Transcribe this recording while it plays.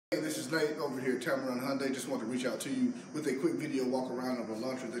Hey, this is Nate over here at Tameron Hyundai. Just wanted to reach out to you with a quick video walk around of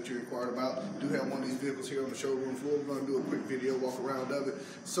Elantra that you inquired about. Do have one of these vehicles here on the showroom floor. We're going to do a quick video walk around of it.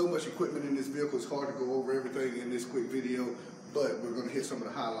 So much equipment in this vehicle, it's hard to go over everything in this quick video, but we're going to hit some of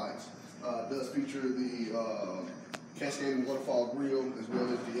the highlights. It does feature the cascading waterfall grille as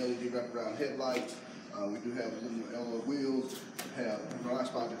well as the LED wraparound headlights. We do have aluminum alloy wheels, have blind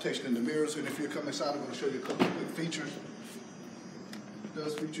spot detection in the mirrors, and if you come inside, I'm going to show you a couple of quick features. It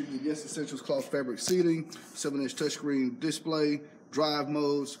does feature the Yes Essentials cloth fabric seating, 7-inch touchscreen display, drive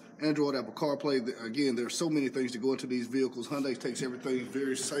modes, Android, Apple CarPlay. Again, there are so many things to go into these vehicles. Hyundai takes everything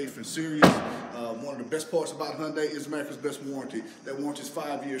very safe and serious. One of the best parts about Hyundai is America's best warranty. That warranty is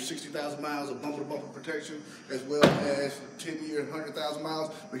 5 years, 60,000 miles of bumper-to-bumper protection, as well as 10 years, 100,000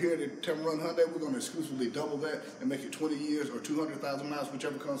 miles. But here at Tameron Hyundai, we're going to exclusively double that and make it 20 years or 200,000 miles,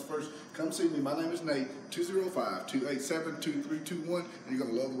 whichever comes first. Come see me. My name is Nate, 205-287-2321, and you're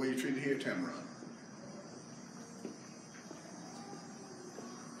going to love the way you're treated here at Tameron.